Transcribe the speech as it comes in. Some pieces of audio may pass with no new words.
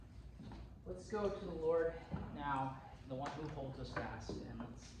Let's go to the Lord now, the one who holds us fast, and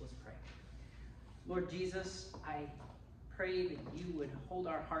let's pray. Lord Jesus, I pray that you would hold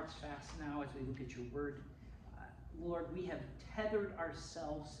our hearts fast now as we look at your word. Lord, we have tethered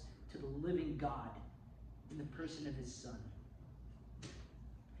ourselves to the living God in the person of his Son.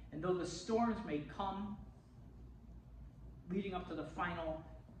 And though the storms may come, leading up to the final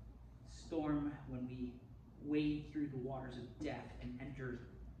storm when we wade through the waters of death and enter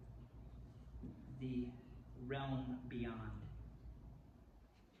the realm beyond,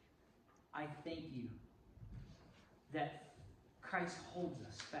 I thank you that Christ holds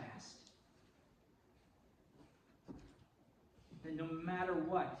us fast. That no matter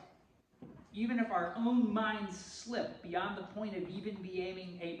what, even if our own minds slip beyond the point of even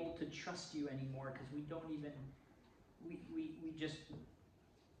being able to trust you anymore, because we don't even,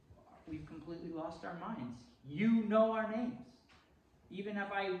 we've completely lost our minds. You know our names. Even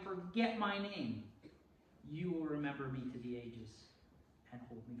if I forget my name, you will remember me to the ages and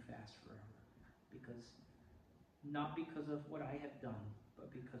hold me fast forever. Not because of what I have done,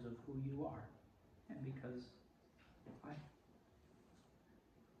 but because of who you are, and because I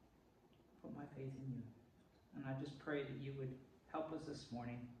put my faith in you. And I just pray that you would help us this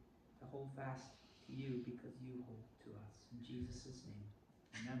morning to hold fast to you because you hold to us. In Jesus' name,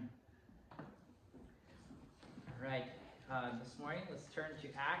 amen. All right, this morning let's turn to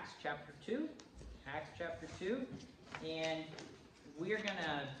Acts chapter 2. Acts chapter 2, and we are going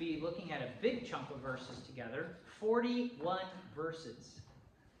to be looking at a big chunk of verses together, 41 verses.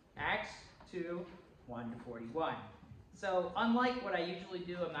 Acts 2, 1 to 41. So unlike what I usually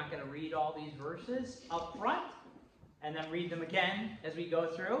do, I'm not going to read all these verses up front and then read them again as we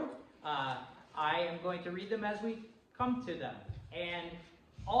go through. I am going to read them as we come to them. And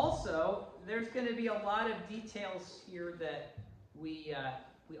also, there's going to be a lot of details here that we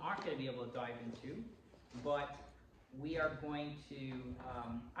aren't going to be able to dive into, but we are going to,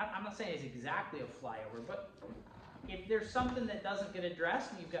 I'm not saying it's exactly a flyover, but if there's something that doesn't get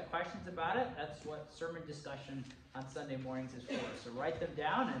addressed and you've got questions about it, that's what sermon discussion on Sunday mornings is for. So write them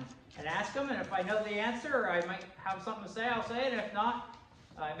down and ask them, and if I know the answer or I might have something to say, I'll say it, and if not,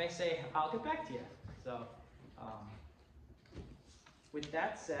 I may say, I'll get back to you. So with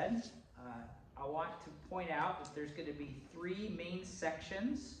that said, I want to point out that there's going to be three main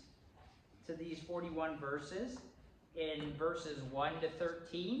sections to these 41 verses. In verses 1 to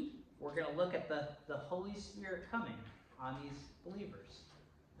 13, we're going to look at the Holy Spirit coming on these believers.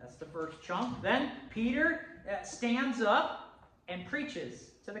 That's the first chunk. Then Peter stands up and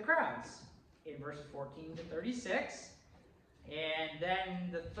preaches to the crowds in verses 14 to 36. And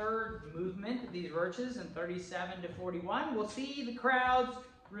then the third movement of these verses in 37 to 41, we'll see the crowds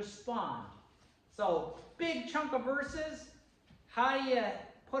respond. So, big chunk of verses. How do you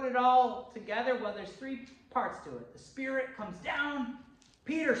put it all together? Well, there's three parts to it. The Spirit comes down,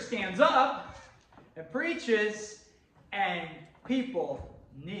 Peter stands up and preaches, and people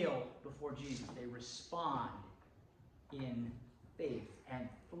kneel before Jesus. They respond in faith, and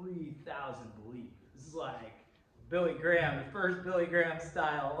 3,000 believe. This is like Billy Graham, the first Billy Graham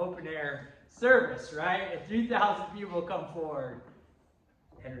style open air service, right? And 3,000 people come forward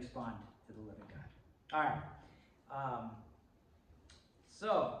and respond to the living God. All right.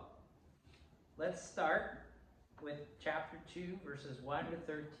 So let's start with chapter 2, verses 1 to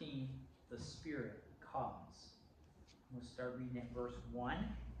 13. The Spirit comes. We'll start reading at verse 1. And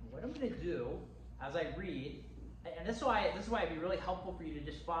what I'm going to do as I read, and this is why it'd be really helpful for you to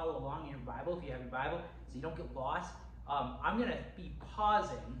just follow along in your Bible, if you have your Bible, so you don't get lost. I'm going to be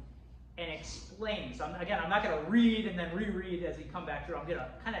pausing and explaining. So I'm not going to read and then reread as we come back through. I'm going to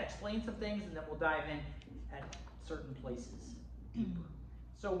kind of explain some things, and then we'll dive in at certain places deeper.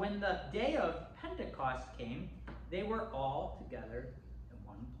 So when the day of Pentecost came, they were all together in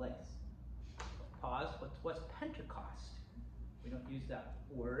one place. Pause. What's Pentecost? We don't use that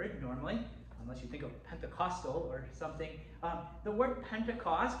word normally, unless you think of Pentecostal or something. The word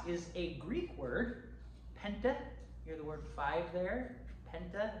Pentecost is a Greek word, penta. You hear the word 5 there?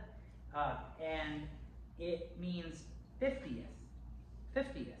 Penta. And it means 50th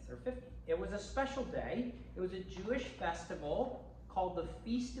or 50. It was a special day. It was a Jewish festival called the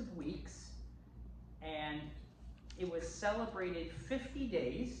Feast of Weeks, and it was celebrated 50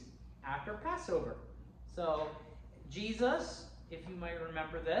 days after Passover. So Jesus, if you might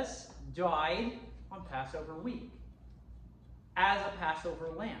remember this, died on Passover week as a Passover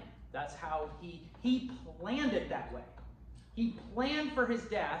lamb. That's how he planned it that way. He planned for his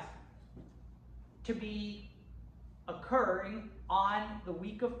death to be occurring on the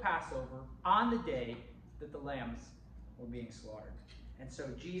week of Passover, on the day that the lambs were being slaughtered. And so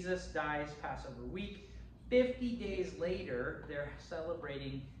Jesus dies Passover week. 50 days later, they're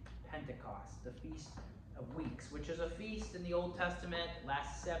celebrating Pentecost, the Feast of Weeks, which is a feast in the Old Testament,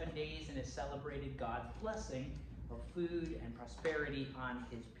 lasts 7 days, and it celebrated God's blessing of food and prosperity on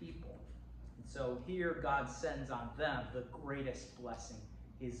his people. And so here God sends on them the greatest blessing,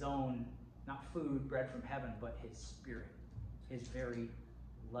 his own, not food, bread from heaven, but his Spirit, his very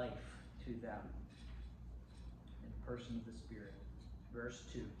life to them in the person of the Spirit. Verse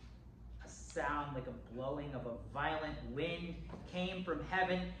 2. A sound like a blowing of a violent wind came from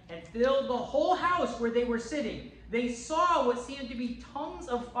heaven and filled the whole house where they were sitting. They saw what seemed to be tongues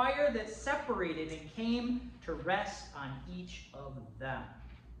of fire that separated and came to rest on each of them.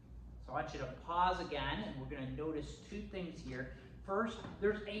 So I want you to pause again, and we're going to notice two things here. First,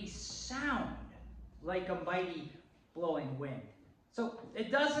 there's a sound like a mighty blowing wind. So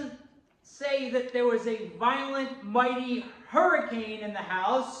it doesn't say that there was a violent, mighty hurricane in the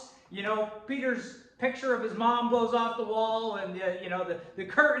house. You know, Peter's picture of his mom blows off the wall, and the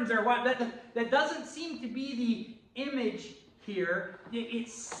curtains are white. That doesn't seem to be the image here. It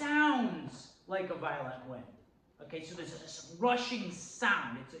sounds like a violent wind. Okay, so there's this rushing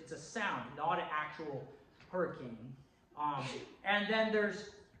sound. It's a sound, not an actual hurricane. And then there's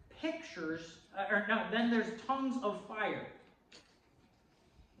pictures, then there's tongues of fire.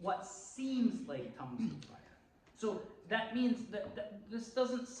 What seems like tongues of fire. So that means that this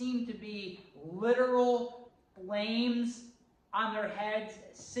doesn't seem to be literal flames on their heads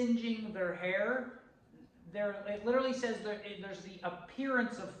singeing their hair. It literally says there's the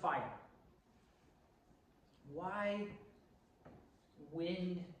appearance of fire. Why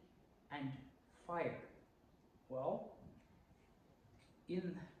wind and fire? Well,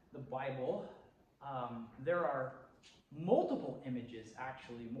 in the Bible, there are multiple images,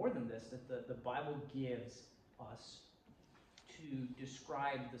 actually, more than this, that the Bible gives us to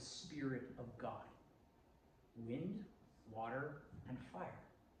describe the Spirit of God. Wind, water, and fire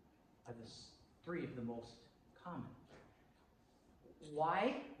are the three of the most common.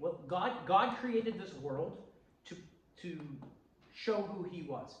 Why? Well, God created this world to show who he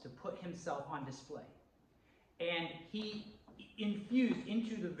was, to put himself on display. And he infused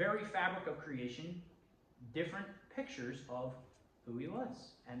into the very fabric of creation different pictures of who he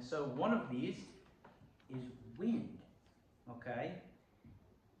was. And so one of these is wind, okay?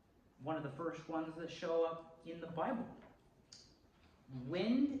 One of the first ones that show up in the Bible.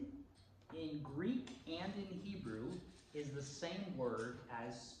 Wind in Greek and in Hebrew is the same word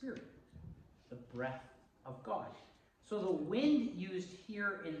as spirit, the breath of God. So the wind used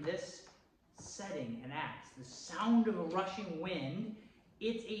here in this setting in Acts, the sound of a rushing wind,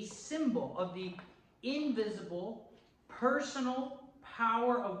 it's a symbol of the invisible, personal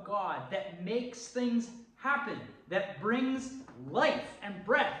power of God that makes things happen, that brings life and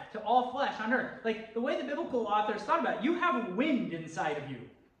breath to all flesh on earth. Like the way the biblical authors thought about it, you have wind inside of you.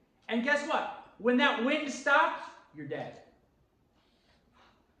 And guess what? When that wind stops, you're dead.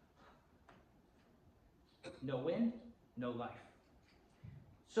 No wind, no life.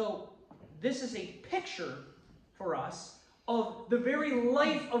 So this is a picture for us of the very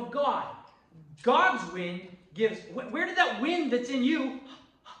life of God. God's wind gives... Where did that wind that's in you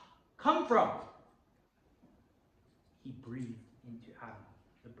come from? He breathed into Adam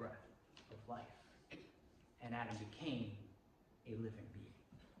the breath of life. And Adam became a living being.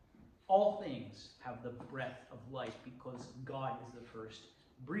 All things have the breath of life because God is the first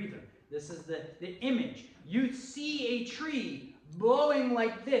breather. This is the image. You see a tree blowing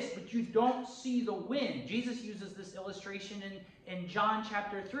like this, but you don't see the wind. Jesus uses this illustration in John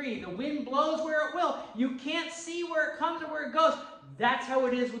chapter 3. The wind blows where it will. You can't see where it comes or where it goes. That's how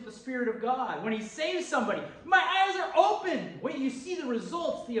it is with the Spirit of God. When he saves somebody, my eyes are open. Wait, you see the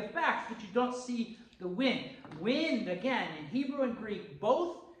results, the effects, but you don't see the wind. Wind, again, in Hebrew and Greek,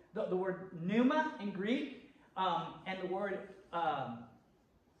 both the word pneuma in Greek and the word,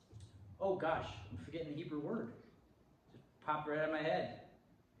 oh gosh, I'm forgetting the Hebrew word. Just popped right out of my head.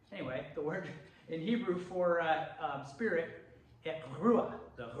 Anyway, the word in Hebrew for spirit, ruah,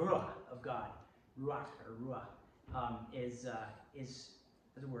 the ruah of God, ruach or ruah, is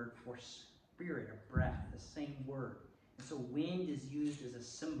the word for spirit or breath, the same word. And so wind is used as a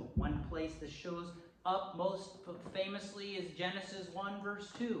symbol. One place that shows up most famously is Genesis 1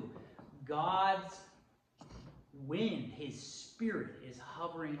 verse 2. God's wind, his spirit, is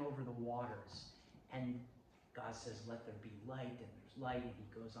hovering over the waters. And God says, let there be light, and there's light, and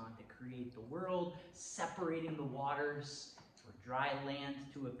he goes on to create the world, separating the waters for dry land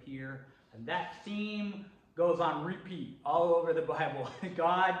to appear. And that theme goes on repeat all over the Bible.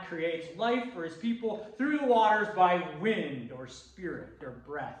 God creates life for his people through the waters by wind or spirit or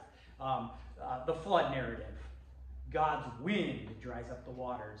breath. The flood narrative. God's wind dries up the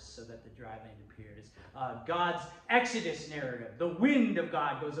waters so that the dry land appears. God's Exodus narrative. The wind of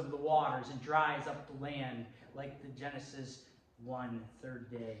God goes over the waters and dries up the land, like the Genesis 1, third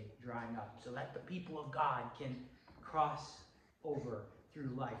day drying up, so that the people of God can cross over through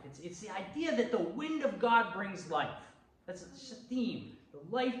life. It's the idea that the wind of God brings life. That's a theme. The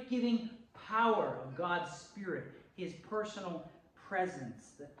life-giving power of God's Spirit, his personal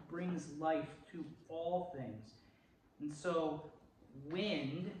presence that brings life to all things. And so,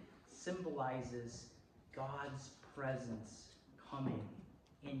 wind symbolizes God's presence coming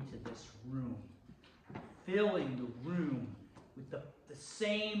into this room, filling the room with the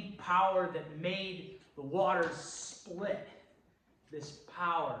same power that made the waters split. This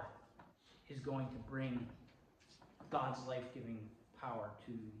power is going to bring God's life-giving power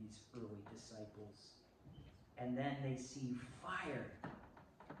to these early disciples. And then they see fire.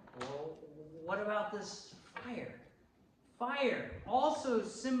 Well, what about this fire? Fire also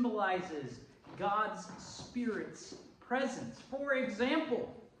symbolizes God's Spirit's presence. For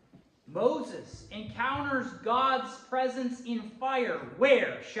example, Moses encounters God's presence in fire.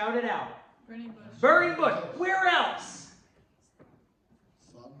 Where? Shout it out. Burning bush. Burning bush. Where else?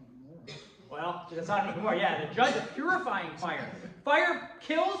 Sodom and Gomorrah. Well, the Sodom and Gomorrah, yeah, the judge of purifying fire. Fire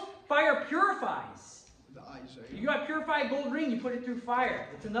kills, fire purifies. The Isaiah. You got purified gold ring, you put it through fire.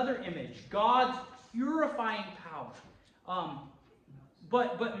 It's another image. God's purifying power.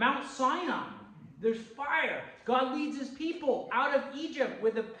 But Mount Sinai, there's fire. God leads his people out of Egypt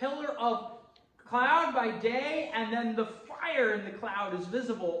with a pillar of cloud by day, and then the fire in the cloud is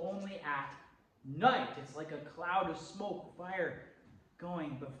visible only at night. It's like a cloud of smoke, fire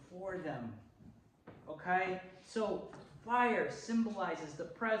going before them. Okay? So fire symbolizes the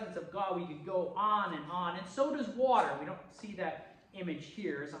presence of God. We could go on, and so does water. We don't see that image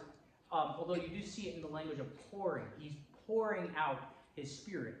here, although you do see it in the language of pouring. He's pouring out his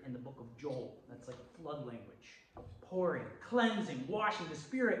Spirit in the book of Joel. That's like a flood language. Pouring, cleansing, washing. The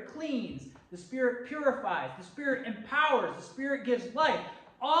Spirit cleans. The Spirit purifies. The Spirit empowers. The Spirit gives life.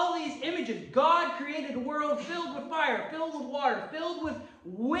 All these images, God created a world filled with fire, filled with water, filled with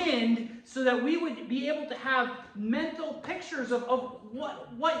wind, so that we would be able to have mental pictures of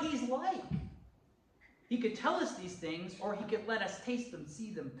what he's like. He could tell us these things, or he could let us taste them,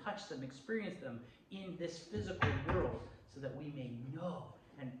 see them, touch them, experience them in this physical world, so that we may know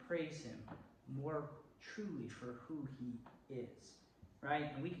and praise him more truly for who he is.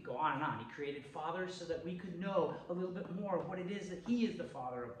 Right? And we could go on and on. He created fathers so that we could know a little bit more of what it is that he is the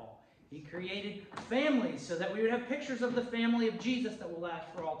Father of all. He created families so that we would have pictures of the family of Jesus that will last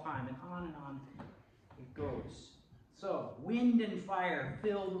for all time. And on it goes. So, wind and fire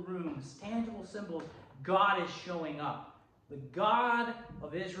fill the rooms, tangible symbols. God is showing up. The God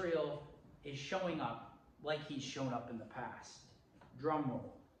of Israel is showing up like he's shown up in the past. Drum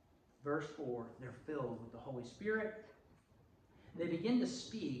roll. Verse 4, they're filled with the Holy Spirit. They begin to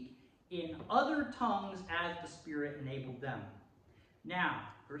speak in other tongues as the Spirit enabled them. Now,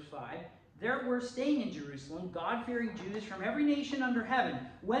 verse 5, there were staying in Jerusalem God-fearing Jews from every nation under heaven.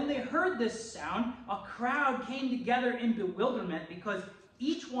 When they heard this sound, a crowd came together in bewilderment because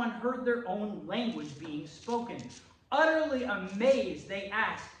each one heard their own language being spoken. Utterly amazed, they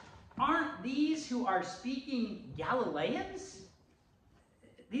asked, "Aren't these who are speaking Galileans?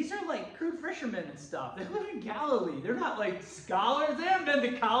 These are like crude fishermen and stuff. They live in Galilee. They're not like scholars. They haven't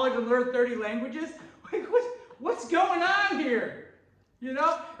been to college and learned 30 languages. Like, what's going on here? You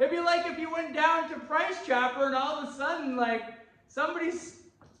know? It'd be like if you went down to Price Chopper and all of a sudden, like, somebody's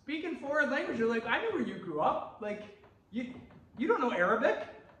speaking foreign language. You're like, I know where you grew up. Like, you don't know Arabic.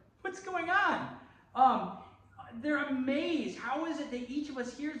 What's going on? They're amazed. How is it that each of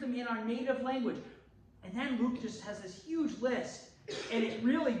us hears them in our native language? And then Luke just has this huge list. And it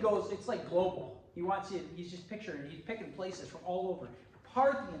really goes, it's like global. He's just picturing, he's picking places from all over.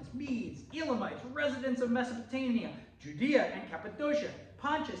 Parthians, Medes, Elamites, residents of Mesopotamia, Judea and Cappadocia,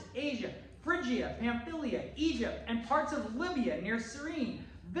 Pontus, Asia, Phrygia, Pamphylia, Egypt, and parts of Libya near Cyrene.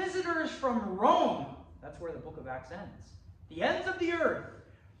 Visitors from Rome, that's where the book of Acts ends. The ends of the earth.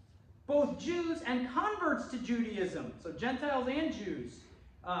 Both Jews and converts to Judaism, so Gentiles and Jews.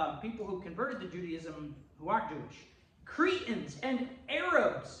 People who converted to Judaism who aren't Jewish. Cretans and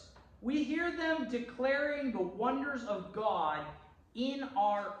Arabs, we hear them declaring the wonders of God in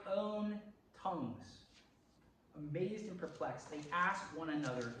our own tongues. Amazed and perplexed, they ask one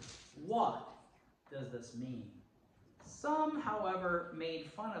another, what does this mean? Some, however, made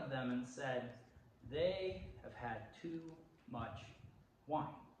fun of them and said, they have had too much wine.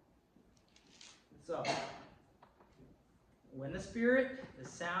 So, when the Spirit, the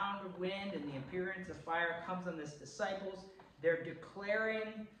sound of wind, and the appearance of fire comes on these disciples, they're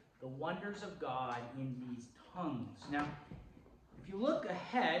declaring the wonders of God in these tongues. Now, if you look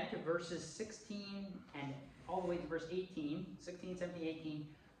ahead to verses 16 and all the way to verse 18, 16, 17, 18,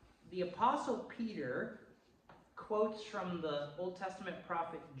 the Apostle Peter quotes from the Old Testament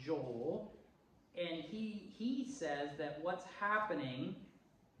prophet Joel, and he says that what's happening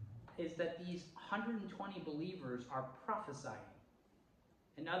is that these 120 believers are prophesying.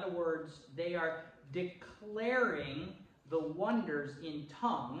 In other words, they are declaring the wonders in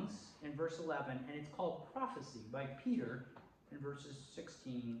tongues in verse 11, and it's called prophecy by Peter in verses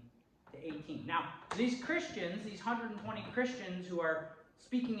 16 to 18. Now, these Christians, these 120 Christians who are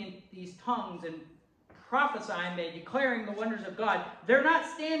speaking in these tongues and prophesying, they declaring the wonders of God, they're not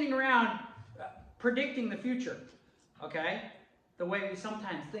standing around predicting the future, okay? The way we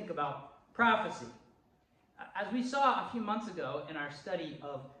sometimes think about prophecy. As we saw a few months ago in our study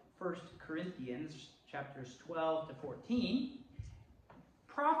of 1 Corinthians, chapters 12 to 14,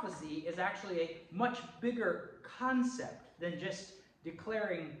 prophecy is actually a much bigger concept than just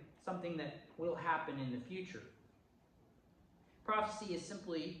declaring something that will happen in the future. Prophecy is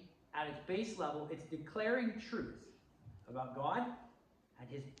simply, at its base level, it's declaring truth about God and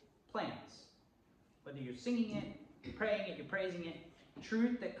His plans. Whether you're singing it, you're praying it, you're praising it,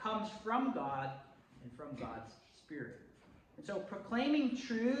 truth that comes from God and from God's Spirit. And so proclaiming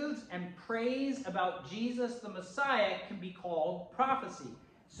truths and praise about Jesus the Messiah can be called prophecy.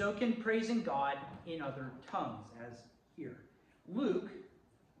 So can praising God in other tongues, as here. Luke,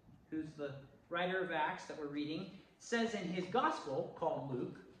 who's the writer of Acts that we're reading, says in his gospel, called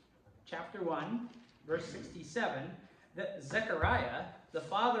Luke, chapter 1, verse 67, that Zechariah, the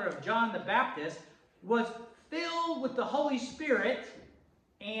father of John the Baptist, was filled with the Holy Spirit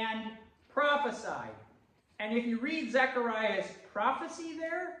and prophesied. And if you read Zechariah's prophecy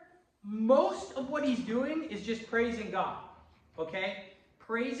there, most of what he's doing is just praising God. Okay?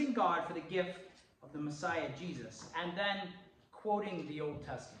 Praising God for the gift of the Messiah, Jesus. And then quoting the Old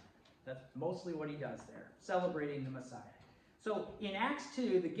Testament. That's mostly what he does there. Celebrating the Messiah. So in Acts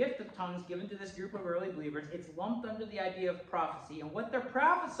 2, the gift of tongues given to this group of early believers, it's lumped under the idea of prophecy. And what they're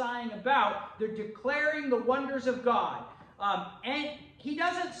prophesying about, they're declaring the wonders of God. And he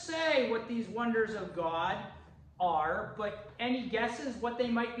doesn't say what these wonders of God are, but any guesses what they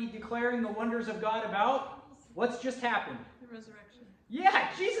might be declaring the wonders of God about? What's just happened? The resurrection. Yeah,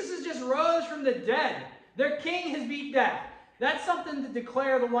 Jesus has just rose from the dead. Their king has beat death. That's something to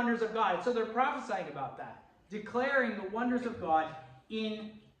declare the wonders of God. So they're prophesying about that. Declaring the wonders of God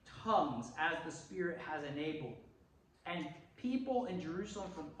in tongues as the Spirit has enabled. And people in Jerusalem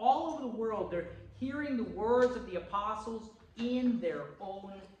from all over the world, they're hearing the words of the apostles in their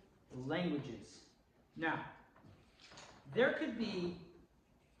own languages. Now, there could be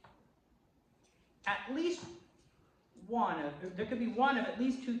at least one of at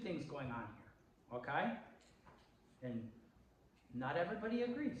least two things going on here. Okay? And not everybody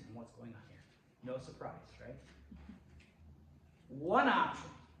agrees on what's going on here. No surprise, right? One option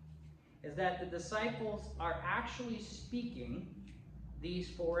is that the disciples are actually speaking these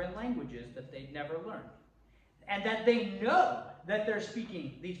foreign languages that they've never learned. And that they know that they're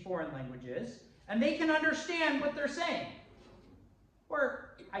speaking these foreign languages, and they can understand what they're saying.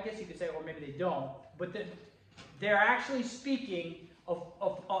 Or, I guess you could say, or maybe they don't, but they're actually speaking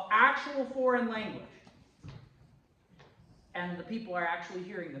of actual foreign language. And the people are actually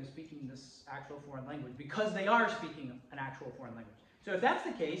hearing them speaking this actual foreign language because they are speaking an actual foreign language. So if that's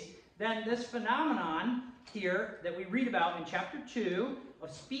the case, then this phenomenon here that we read about in chapter 2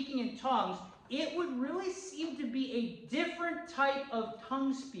 of speaking in tongues, it would really seem to be a different type of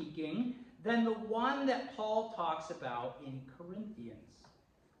tongue speaking than the one that Paul talks about in Corinthians.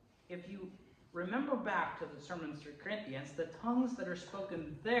 If you remember back to the sermons through Corinthians, the tongues that are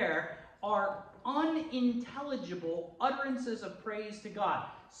spoken there are unintelligible utterances of praise to God.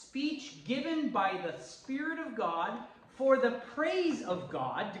 Speech given by the Spirit of God for the praise of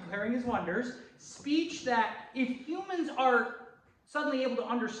God, declaring His wonders. Speech that, if humans are suddenly able to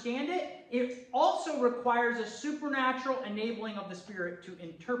understand it, it also requires a supernatural enabling of the Spirit to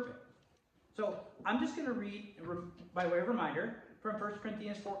interpret. So I'm just going to read, by way of reminder, from 1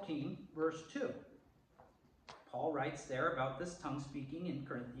 Corinthians 14, verse 2. Paul writes there about this tongue speaking in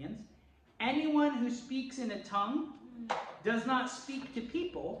Corinthians. Anyone who speaks in a tongue does not speak to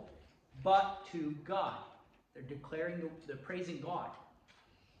people, but to God. They're declaring, they're praising God.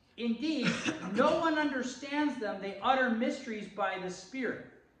 Indeed, no one understands them. They utter mysteries by the Spirit.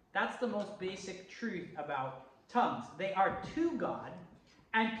 That's the most basic truth about tongues. They are to God,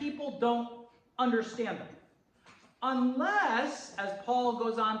 and people don't understand them. Unless, as Paul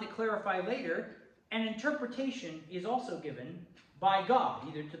goes on to clarify later, an interpretation is also given by God,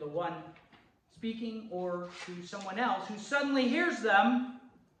 either to the one speaking or to someone else who suddenly hears them,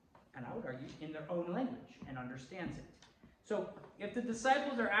 and I would argue, in their own language and understands it. So if the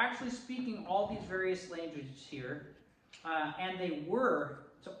disciples are actually speaking all these various languages here, and they were,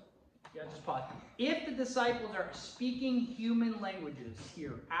 so yeah, just pause. If the disciples are speaking human languages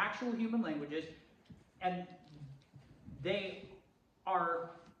here, actual human languages, and they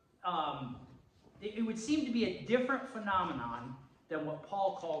are, it would seem to be a different phenomenon than what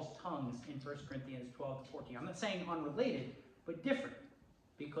Paul calls tongues in 1 Corinthians 12 to 14. I'm not saying unrelated, but different.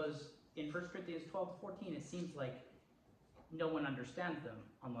 Because in 1 Corinthians 12 to 14, it seems like no one understands them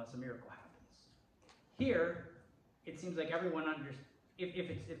unless a miracle happens. Here, it seems like everyone understands.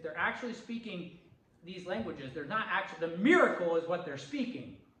 If they're actually speaking these languages, they're not actually, the miracle is what they're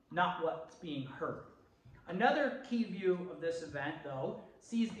speaking, not what's being heard. Another key view of this event, though,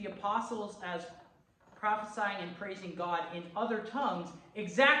 sees the apostles as prophesying and praising God in other tongues,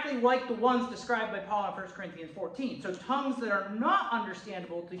 exactly like the ones described by Paul in 1 Corinthians 14. So tongues that are not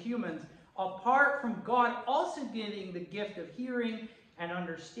understandable to humans, apart from God also giving the gift of hearing and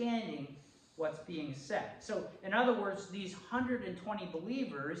understanding what's being said. So, in other words, these 120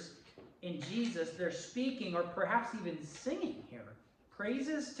 believers in Jesus, they're speaking or perhaps even singing here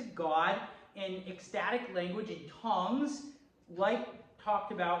praises to God in ecstatic language, in tongues, like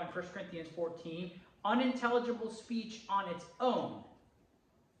talked about in 1 Corinthians 14, unintelligible speech on its own,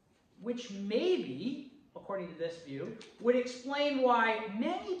 which maybe, according to this view, would explain why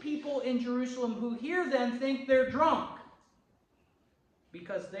many people in Jerusalem who hear them think they're drunk,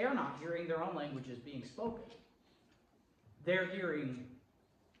 because they are not hearing their own languages being spoken. They're hearing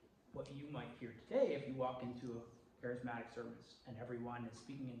what you might hear today if you walk into a charismatic service and everyone is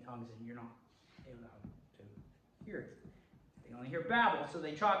speaking in tongues and you're not allowed to hear it. They only hear babble, so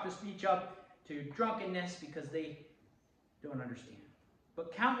they chalk the speech up to drunkenness because they don't understand.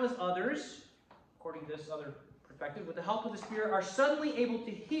 But countless others, according to this other perspective, with the help of the Spirit, are suddenly able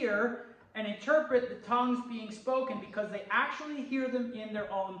to hear and interpret the tongues being spoken because they actually hear them in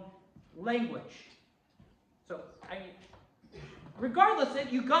their own language. So, I mean, regardless,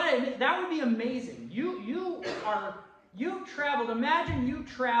 you gotta admit, that would be amazing. You've traveled. Imagine you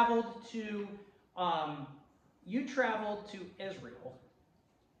traveled to Israel.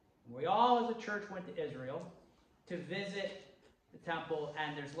 We all, as a church, went to Israel to visit the temple,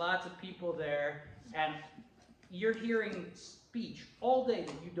 and there's lots of people there, and you're hearing speech all day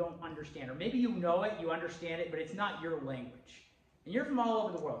that you don't understand, or maybe you know it, you understand it, but it's not your language. And you're from all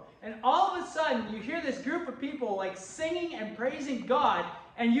over the world. And all of a sudden, you hear this group of people like singing and praising God,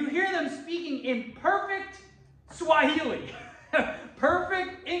 and you hear them speaking in perfect Swahili,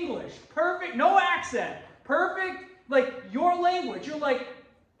 perfect English, perfect, no accent, perfect, like your language. You're like,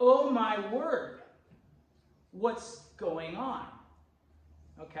 oh my word, what's going on?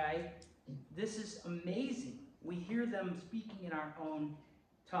 Okay? This is amazing. We hear them speaking in our own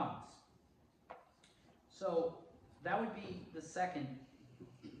tongues. So that would be the second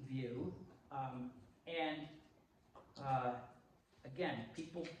view. Again,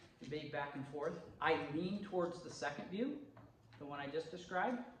 people debate back and forth. I lean towards the second view, the one I just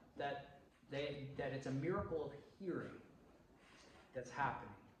described, that it's a miracle of hearing that's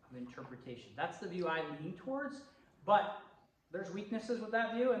happening, of interpretation. That's the view I lean towards, but there's weaknesses with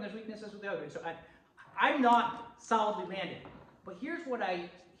that view, and there's weaknesses with the other view. So I'm not solidly landed, but here's where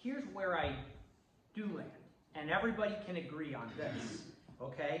I do land, and everybody can agree on this,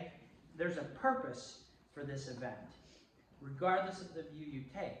 okay? There's a purpose for this event, regardless of the view you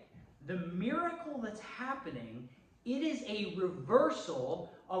take. The miracle that's happening, it is a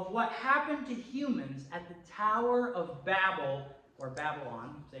reversal of what happened to humans at the Tower of Babel, or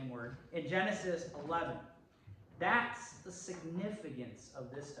Babylon, same word, in Genesis 11. That's the significance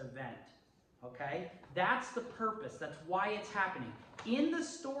of this event, okay? That's the purpose. That's why it's happening. In the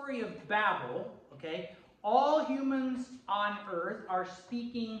story of Babel, okay, all humans on earth are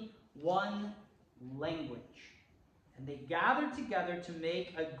speaking one language. And they gathered together to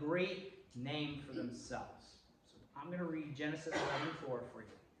make a great name for themselves. So I'm going to read Genesis 11:4 for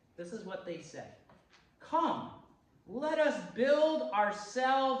you. This is what they say. Come, let us build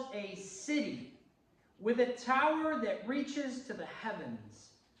ourselves a city with a tower that reaches to the heavens,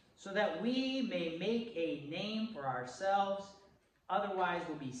 so that we may make a name for ourselves, otherwise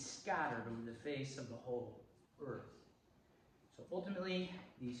we'll be scattered over the face of the whole earth. So ultimately,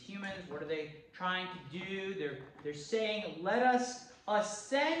 these humans, what are they trying to do? They're saying, let us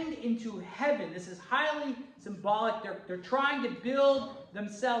ascend into heaven. This is highly symbolic. They're trying to build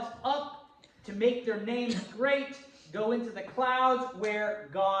themselves up to make their names great, go into the clouds where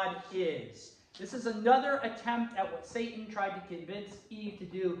God is. This is another attempt at what Satan tried to convince Eve to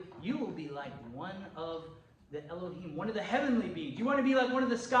do. You will be like one of the Elohim, one of the heavenly beings. You want to be like one of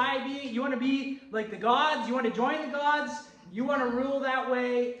the sky beings? You want to be like the gods? You want to join the gods? You want to rule that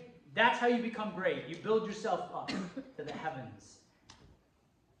way? That's how you become great. You build yourself up to the heavens.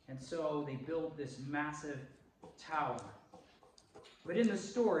 And so they build this massive tower. But in the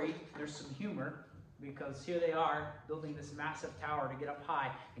story, there's some humor, because here they are building this massive tower to get up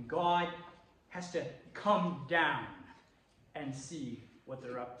high, and God has to come down and see what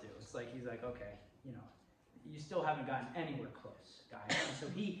they're up to. It's like he's like, okay, you still haven't gotten anywhere close, guys. And so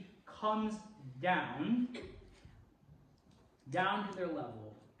he comes down to their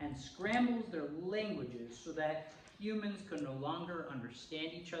level and scrambles their languages so that humans can no longer understand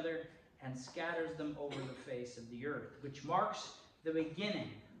each other, and scatters them over the face of the earth, which marks the beginning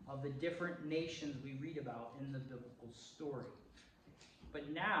of the different nations we read about in the biblical story.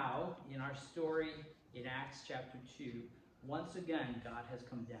 But now, in our story in Acts chapter 2, once again, God has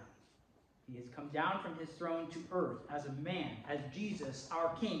come down. He has come down from his throne to earth as a man, as Jesus,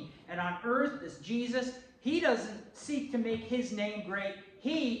 our King. And on earth, this Jesus, he doesn't seek to make his name great.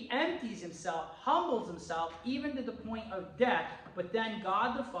 He empties himself, humbles himself, even to the point of death. But then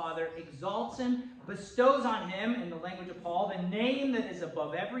God the Father exalts him, bestows on him, in the language of Paul, the name that is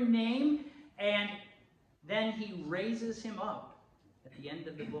above every name. And then he raises him up at the end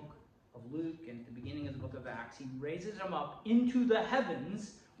of the book of Luke and at the beginning of the book of Acts. He raises him up into the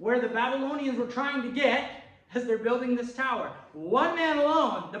heavens, where the Babylonians were trying to get as they're building this tower. One man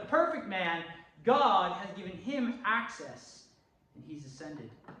alone, the perfect man, God has given him access, and he's ascended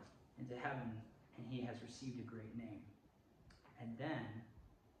into heaven, and he has received a great name. And then,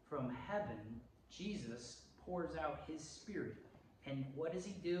 from heaven, Jesus pours out his Spirit. And what does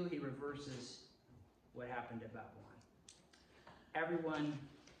he do? He reverses what happened at Babylon. Everyone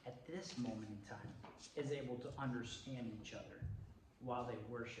at this moment in time is able to understand each other while they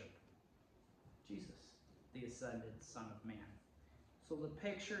worship Jesus, the ascended Son of Man. So the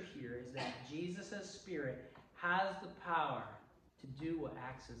picture here is that Jesus' Spirit has the power to do what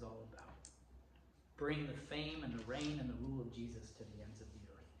Acts is all about. Bring the fame and the reign and the rule of Jesus to the ends of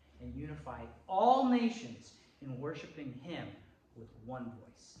the earth, and unify all nations in worshiping him with one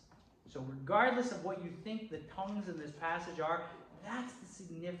voice. So regardless of what you think the tongues in this passage are, that's the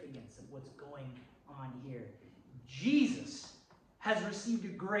significance of what's going on here. Jesus has received a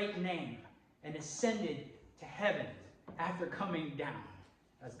great name and ascended to heaven after coming down,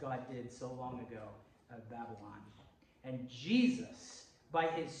 as God did so long ago at Babylon. And Jesus, by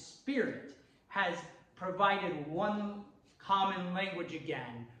his Spirit, has provided one common language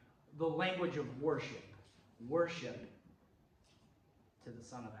again, the language of worship. Worship to the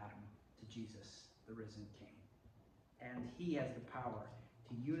Son of Adam, to Jesus, the risen King. And he has the power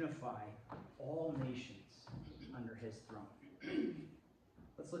to unify all nations under his throne.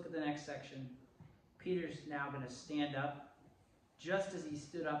 Let's look at the next section. Peter's now going to stand up just as he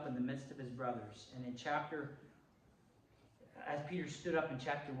stood up in the midst of his brothers. And as Peter stood up in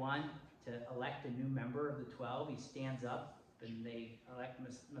chapter 1 to elect a new member of the 12, he stands up and they elect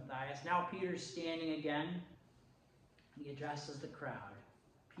Matthias. Now Peter's standing again. He addresses the crowd.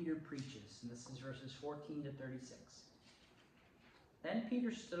 Peter preaches, and this is verses 14 to 36. Then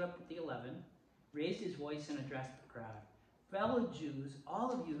Peter stood up with the 11, raised his voice, and addressed the crowd. Fellow Jews,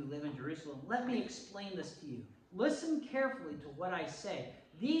 all of you who live in Jerusalem, let me explain this to you. Listen carefully to what I say.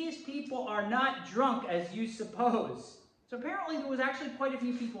 These people are not drunk as you suppose. So apparently there was actually quite a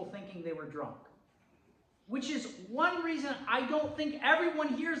few people thinking they were drunk. Which is one reason I don't think everyone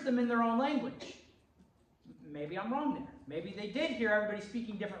hears them in their own language. Maybe I'm wrong there. Maybe they did hear everybody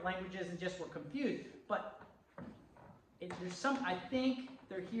speaking different languages and just were confused. But I think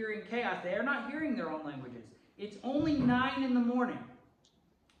they're hearing chaos. They are not hearing their own languages. It's only 9 in the morning.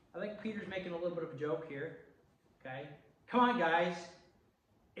 I think Peter's making a little bit of a joke here. Okay? Come on, guys.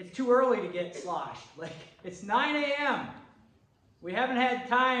 It's too early to get sloshed. It's 9 a.m. We haven't had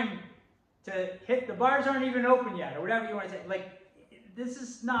time to hit, the bars aren't even open yet, or whatever you want to say. This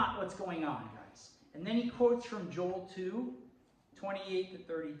is not what's going on, guys. And then he quotes from Joel 2, 28 to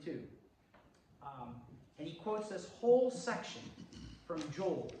 32. And he quotes this whole section from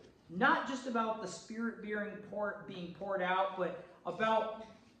Joel. Not just about the Spirit being poured out, but about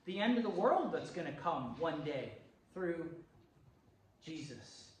the end of the world that's going to come one day through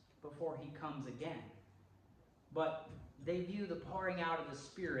Jesus before he comes again. But they view the pouring out of the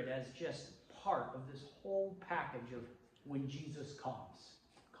Spirit as just part of this whole package of when Jesus comes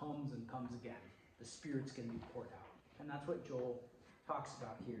and comes again. The Spirit's going to be poured out. And that's what Joel talks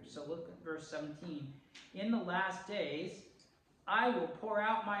about here. So look at verse 17. In the last days, I will pour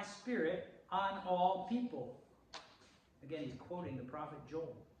out my Spirit on all people. Again, he's quoting the prophet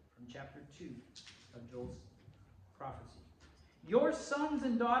Joel from chapter 2 of Joel's prophecy. Your sons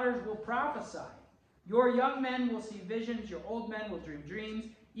and daughters will prophesy. Your young men will see visions. Your old men will dream dreams.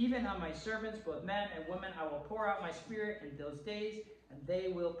 Even on my servants, both men and women, I will pour out my Spirit in those days, and they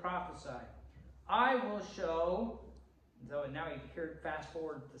will prophesy. I will show, so now you hear fast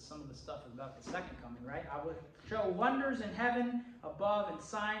forward to some of the stuff about the second coming, right? I will show wonders in heaven above and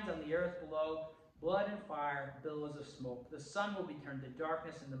signs on the earth below, blood and fire, billows of smoke. The sun will be turned to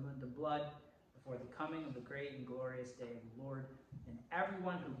darkness and the moon to blood before the coming of the great and glorious day of the Lord. And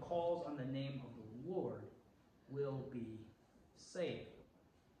everyone who calls on the name of the Lord will be saved.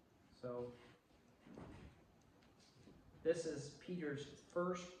 So, this is Peter's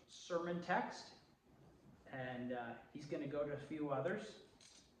first sermon text, and he's going to go to a few others.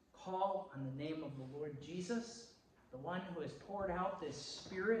 Call on the name of the Lord Jesus, the one who has poured out this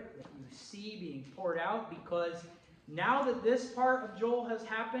Spirit that you see being poured out, because now that this part of Joel has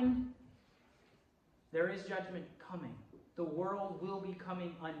happened, there is judgment coming. The world will be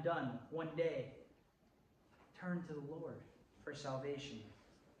coming undone one day. Turn to the Lord for salvation.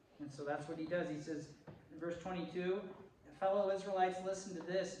 And so that's what he does. He says in verse 22, fellow Israelites, listen to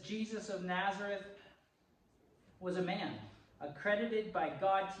this. Jesus of Nazareth was a man, accredited by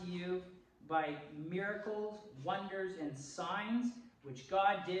God to you by miracles, wonders, and signs, which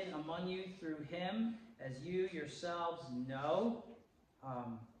God did among you through him, as you yourselves know.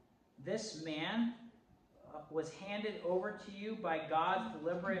 This man was handed over to you by God's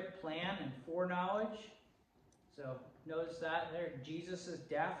deliberate plan and foreknowledge. So notice that there, Jesus'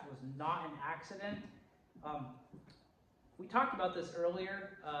 death was not an accident. We talked about this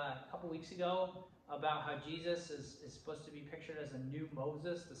earlier, a couple weeks ago, about how Jesus is supposed to be pictured as a new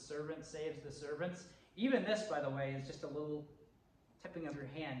Moses. The servant saves the servants. Even this, by the way, is just a little tipping of your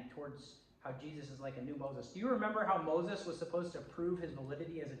hand towards how Jesus is like a new Moses. Do you remember how Moses was supposed to prove his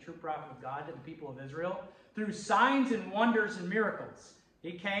validity as a true prophet of God to the people of Israel? Through signs and wonders and miracles.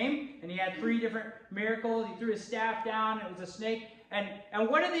 He came, and he had 3 different miracles. He threw his staff down, and it was a snake. And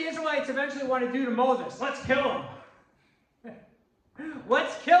what did the Israelites eventually want to do to Moses? Let's kill him.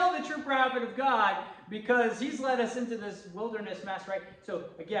 Let's kill the true prophet of God, because he's led us into this wilderness mess, right? So,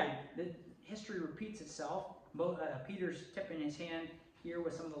 again, the history repeats itself. Peter's tipping his hand here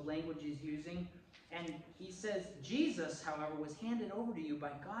with some of the language he's using. And he says, Jesus, however, was handed over to you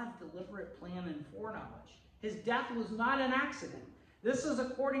by God's deliberate plan and foreknowledge. His death was not an accident. This is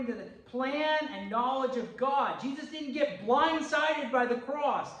according to the plan and knowledge of God. Jesus didn't get blindsided by the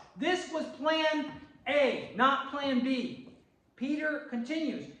cross. This was plan A, not plan B. Peter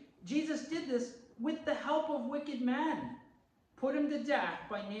continues, Jesus did this with the help of wicked men. Put him to death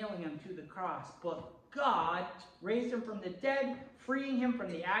by nailing him to the cross. But God raised him from the dead, freeing him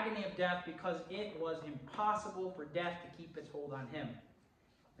from the agony of death, because it was impossible for death to keep its hold on him.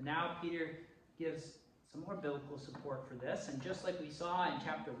 And now Peter gives some more biblical support for this. And just like we saw in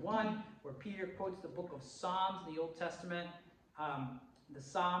chapter 1, where Peter quotes the book of Psalms in the Old Testament, the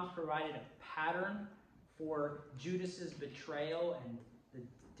Psalms provided a pattern for Judas's betrayal and the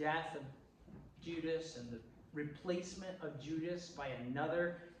death of Judas and the replacement of Judas by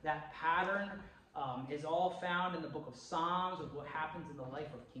another. That pattern is all found in the book of Psalms of what happens in the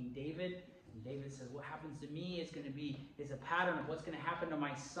life of King David. And David says, what happens to me is a pattern of what's going to happen to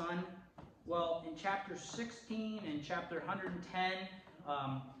my son. Well, in chapter 16 and chapter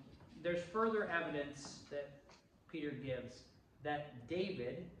 110, there's further evidence that Peter gives that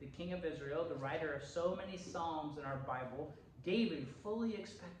David, the king of Israel, the writer of so many Psalms in our Bible, David fully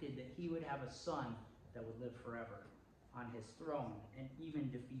expected that he would have a son that would live forever on his throne and even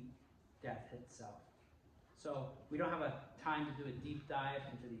defeat death itself. So we don't have a time to do a deep dive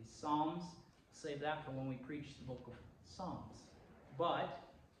into these Psalms. We'll save that for when we preach the book of Psalms. But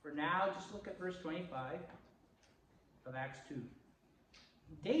for now, just look at verse 25 of Acts 2.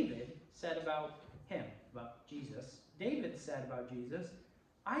 David said about him, about Jesus, David said about Jesus,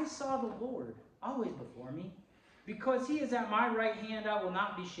 I saw the Lord always before me. Because he is at my right hand, I will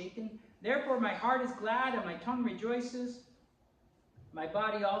not be shaken. Therefore my heart is glad and my tongue rejoices. My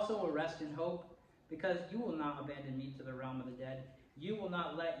body also will rest in hope, because you will not abandon me to the realm of the dead. You will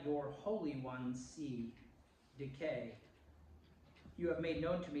not let your Holy One see decay. You have made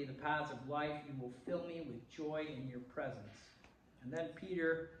known to me the paths of life. You will fill me with joy in your presence. And then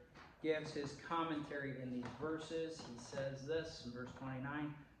Peter gives his commentary in these verses. He says this in verse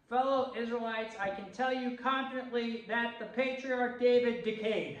 29. fellow Israelites, I can tell you confidently that the patriarch David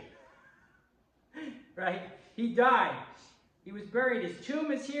decayed. Right? He died. He was buried. His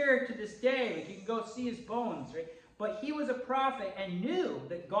tomb is here to this day. Like, you can go see his bones, right? But he was a prophet and knew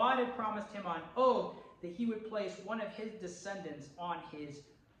that God had promised him on oath that he would place one of his descendants on his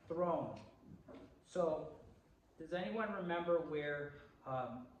throne. So, does anyone remember where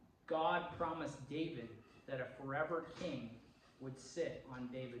God promised David that a forever king would sit on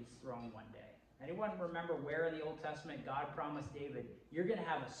David's throne one day? Anyone remember where in the Old Testament God promised David, you're going to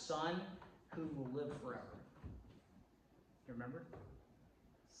have a son who will live forever? You remember?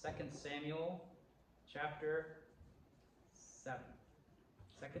 2 Samuel chapter 7.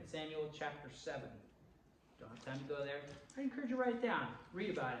 2 Samuel chapter 7. Don't have time to go there. I encourage you to write it down. Read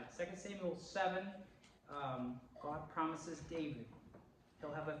about it. 2 Samuel 7. God promises David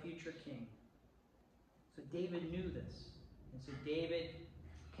he'll have a future king. So David knew this. And so David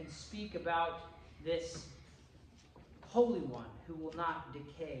can speak about this Holy One who will not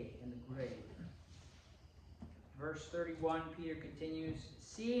decay in the grave. Verse 31, Peter continues,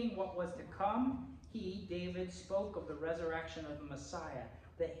 seeing what was to come, he, David, spoke of the resurrection of the Messiah,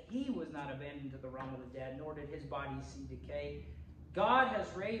 that he was not abandoned to the realm of the dead, nor did his body see decay. God has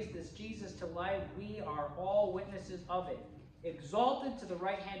raised this Jesus to life. We are all witnesses of it. Exalted to the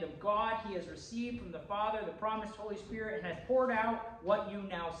right hand of God, he has received from the Father the promised Holy Spirit and has poured out what you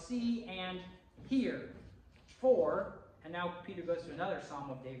now see and hear. For, and now Peter goes to another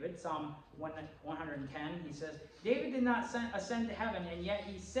Psalm of David, Psalm 110. He says, David did not ascend to heaven, and yet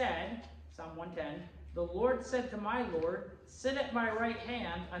he said, Psalm 110, the Lord said to my Lord, sit at my right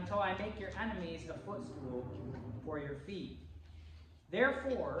hand until I make your enemies a footstool for your feet.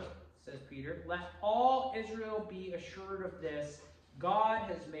 Therefore, says Peter, let all Israel be assured of this. God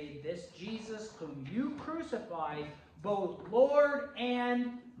has made this Jesus, whom you crucified, both Lord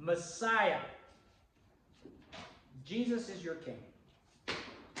and Messiah. Jesus is your King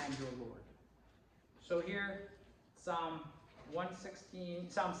and your Lord. So here, Psalm 16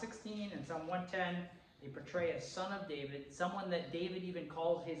 and Psalm 110, they portray a son of David, someone that David even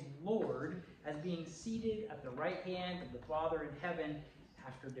calls his Lord, as being seated at the right hand of the Father in heaven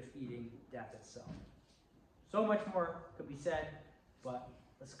after defeating death itself. So much more could be said, but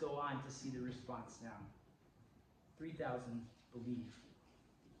let's go on to see the response now. 3,000 believe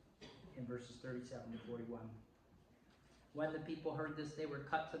in verses 37 to 41. When the people heard this, they were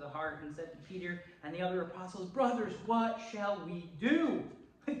cut to the heart and said to Peter and the other apostles, brothers, what shall we do?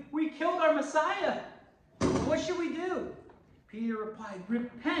 We killed our Messiah. What should we do? Peter replied,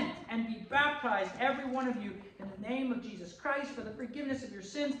 repent and be baptized, every one of you, in the name of Jesus Christ for the forgiveness of your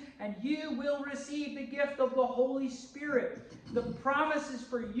sins, and you will receive the gift of the Holy Spirit. The promise is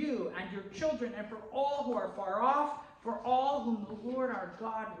for you and your children and for all who are far off, for all whom the Lord our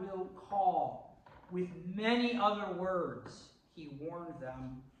God will call. With many other words, he warned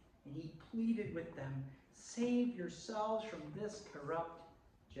them, and he pleaded with them, save yourselves from this corrupt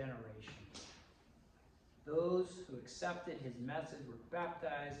generation. Those who accepted his message were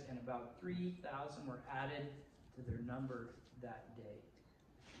baptized, and about 3,000 were added to their number that day.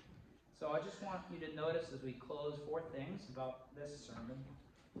 So I just want you to notice as we close 4 things about this sermon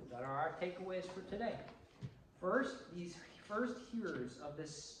that are our takeaways for today. First, these first hearers of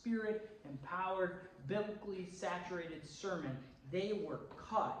this Spirit-empowered, biblically saturated sermon, they were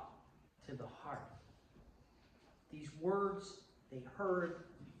cut to the heart. These words they heard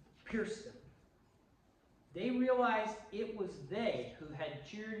pierced them. They realized it was they who had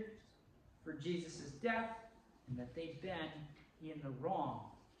cheered for Jesus' death and that they'd been in the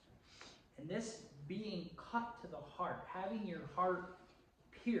wrong. And this being cut to the heart, having your heart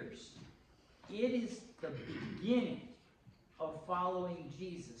pierced, it is the beginning of following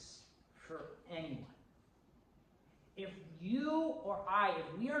Jesus for anyone. If you or I,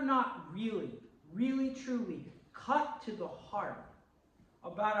 if we are not really, truly cut to the heart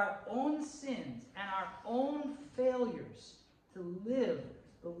about our own sins and our own failures to live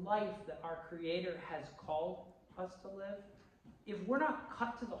the life that our Creator has called us to live, if we're not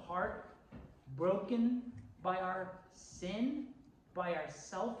cut to the heart, broken by our sin, by our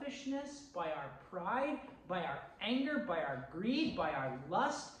selfishness, by our pride, by our anger, by our greed, by our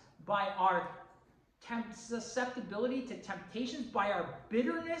lust, by our susceptibility to temptations, by our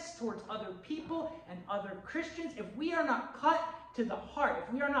bitterness towards other people and other Christians, if we are not cut to the heart,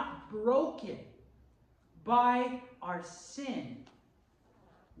 if we are not broken by our sin,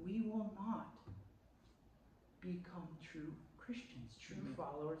 we will not become true Christians, true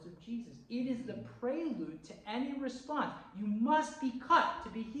followers of Jesus. It is the prelude to any response. You must be cut to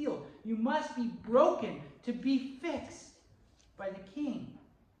be healed. You must be broken to be fixed by the King.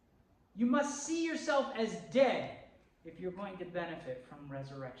 You must see yourself as dead if you're going to benefit from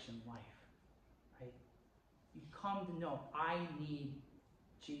resurrection life. Right? You come to know, I need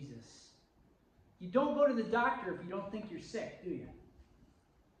Jesus. You don't go to the doctor if you don't think you're sick, do you?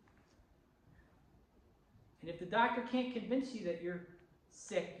 And if the doctor can't convince you that you're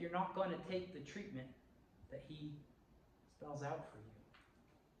sick, you're not going to take the treatment that he spells out for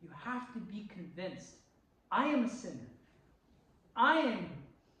you. You have to be convinced, I am a sinner. I am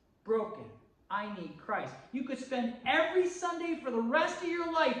broken. I need Christ. You could spend every Sunday for the rest of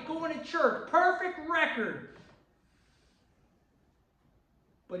your life going to church, perfect record.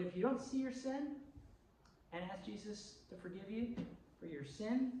 But if you don't see your sin and ask Jesus to forgive you for your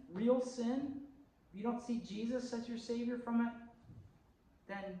sin, real sin, if you don't see Jesus as your Savior from it,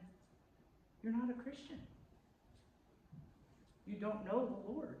 then you're not a Christian. You don't know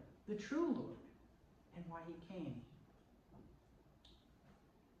the Lord, the true Lord, and why he came.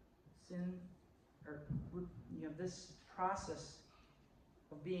 Sin, this process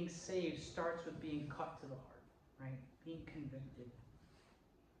of being saved starts with being cut to the heart, right? Being convicted.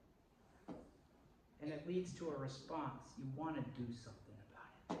 And it leads to a response. You want to do something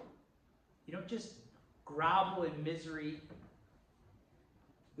about it. You don't just grovel in misery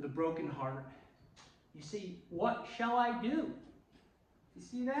with a broken heart. You say, what shall I do? You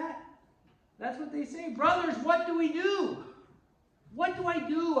see that? That's what they say. Brothers, what do we do? What do I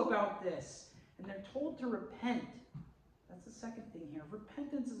do about this? And they're told to repent. That's the second thing here.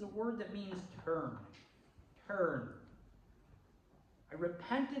 Repentance is a word that means turn. Turn. I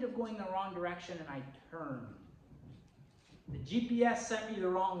repented of going the wrong direction and I turned. The GPS sent me the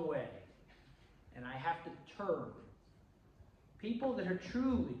wrong way. And I have to turn. People that are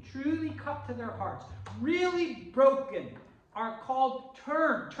truly cut to their hearts, really broken, are called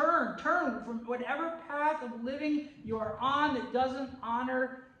turn from whatever path of living you are on that doesn't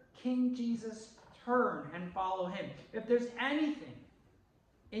honor King Jesus. Turn and follow him. If there's anything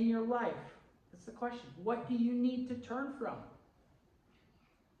in your life, that's the question. What do you need to turn from?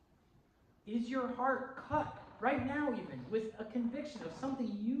 Is your heart cut right now even with a conviction of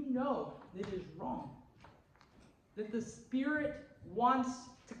something you know that is wrong? That the Spirit wants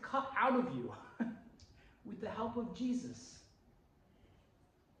to cut out of you with the help of Jesus?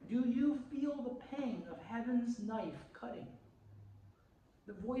 Do you feel the pang of heaven's knife cutting?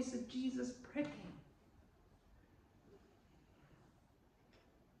 The voice of Jesus pricking?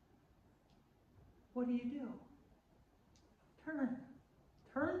 What do? Turn.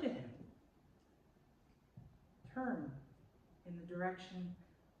 Turn to him. Turn in the direction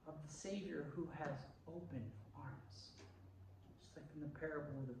of the Savior who has open arms. Just like in the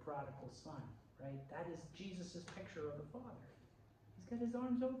parable of the prodigal son, right? That is Jesus' picture of the Father. He's got his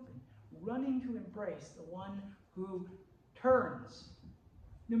arms open, running to embrace the one who turns.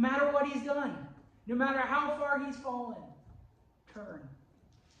 No matter what he's done, no matter how far he's fallen, turn.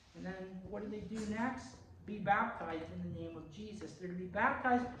 And then what do they do next? Be baptized in the name of Jesus. They're to be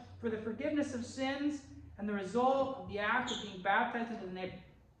baptized for the forgiveness of sins, and the result of the act of being baptized into the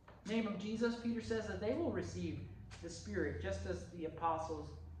name of Jesus, Peter says that they will receive the Spirit just as the apostles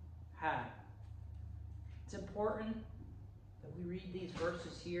had. It's important that we read these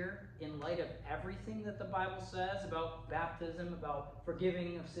verses here in light of everything that the Bible says about baptism, about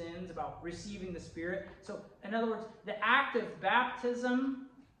forgiving of sins, about receiving the Spirit. So, in other words, the act of baptism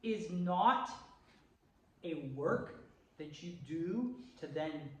is not a work that you do to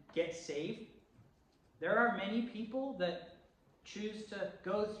then get saved. There are many people that choose to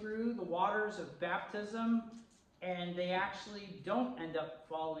go through the waters of baptism and they actually don't end up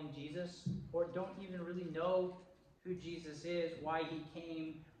following Jesus or don't even really know who Jesus is, why he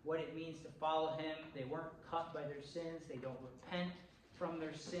came, what it means to follow him. They weren't cut by their sins. They don't repent from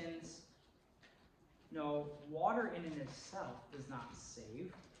their sins. No, water in and itself does not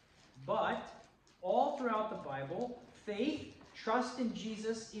save. But all throughout the Bible, faith, trust in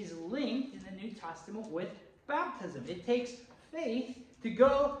Jesus is linked in the New Testament with baptism. It takes faith to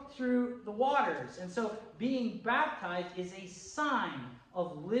go through the waters. And so being baptized is a sign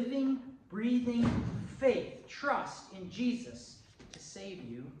of living, breathing faith, trust in Jesus to save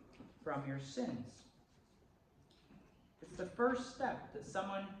you from your sins. It's the first step that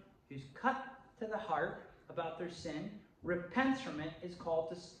someone who's cut to the heart about their sin, repents from it, is called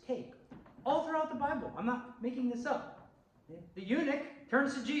to take. All throughout the Bible. I'm not making this up. The eunuch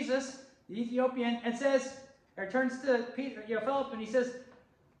turns to Jesus, the Ethiopian, and says, or turns to Peter, Philip, and he says,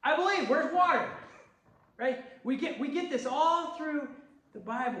 I believe, where's water? Right? We get this all through the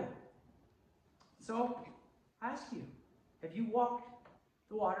Bible. So, I ask you, have you walked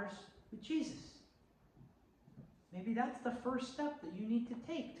the waters with Jesus? maybe that's the first step that you need to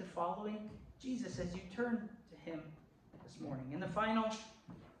take to following Jesus as you turn to him this morning. And the final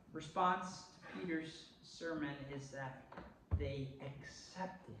response to Peter's sermon is that they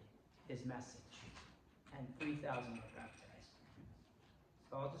accepted his message, and 3,000 were baptized.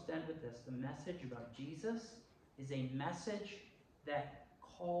 So I'll just end with this. The message about Jesus is a message that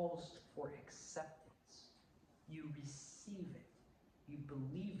calls for acceptance. You receive it. You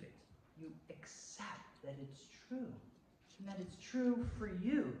believe it. You accept that it's true, and that it's true for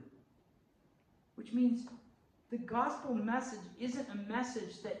you. Which means the gospel message isn't a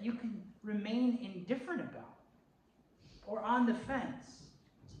message that you can remain indifferent about or on the fence.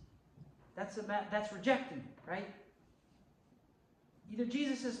 That's rejecting it, right? Either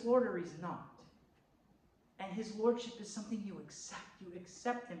Jesus is Lord or he's not. And his lordship is something you accept. You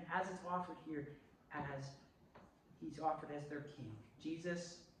accept him as it's offered here, as he's offered as their king.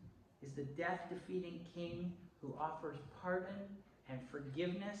 Jesus is the death-defeating king who offers pardon and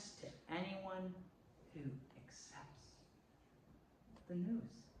forgiveness to anyone who accepts the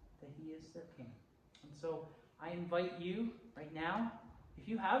news that he is their king. And so I invite you right now, if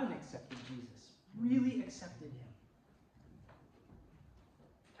you haven't accepted Jesus, really accepted him,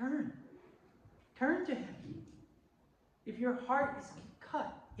 turn to him. If your heart is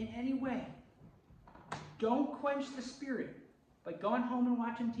cut in any way, don't quench the Spirit by going home and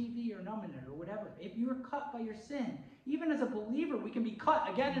watching TV or numbing it or whatever. If you are cut by your sin, even as a believer, we can be cut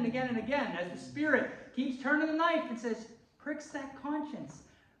again and again and again as the Spirit keeps turning the knife and says, pricks that conscience.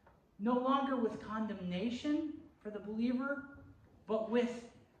 No longer with condemnation for the believer, but with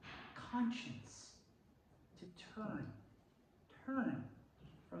conscience to turn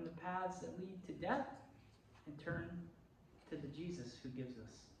from the paths that lead to death and turn to the Jesus who gives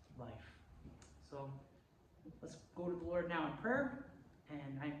us life. So let's go to the Lord now in prayer,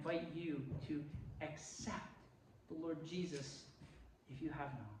 and I invite you to accept the Lord Jesus if you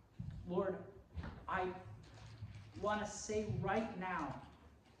have not. Lord, I want to say right now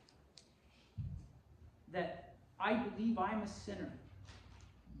that I believe I'm a sinner.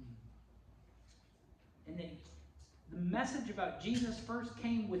 And that the message about Jesus first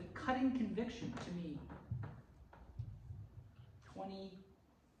came with cutting conviction to me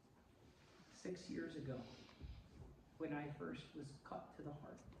 26 years ago, when I first was cut to the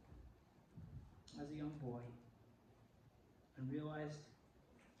heart as a young boy and realized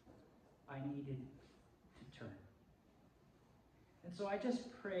I needed to turn. And so I just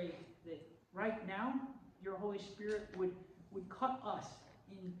pray that right now your Holy Spirit would cut us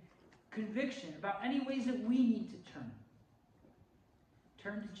in conviction about any ways that we need to turn.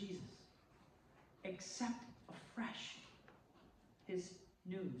 Turn to Jesus. Accept afresh his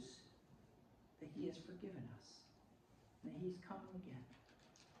news that he has forgiven us, that he's coming again.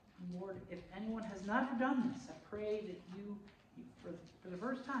 And Lord, if anyone has never done this, I pray that you for the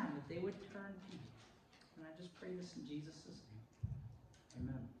first time, that they would turn to you. And I just pray this in Jesus' name.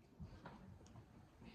 Amen.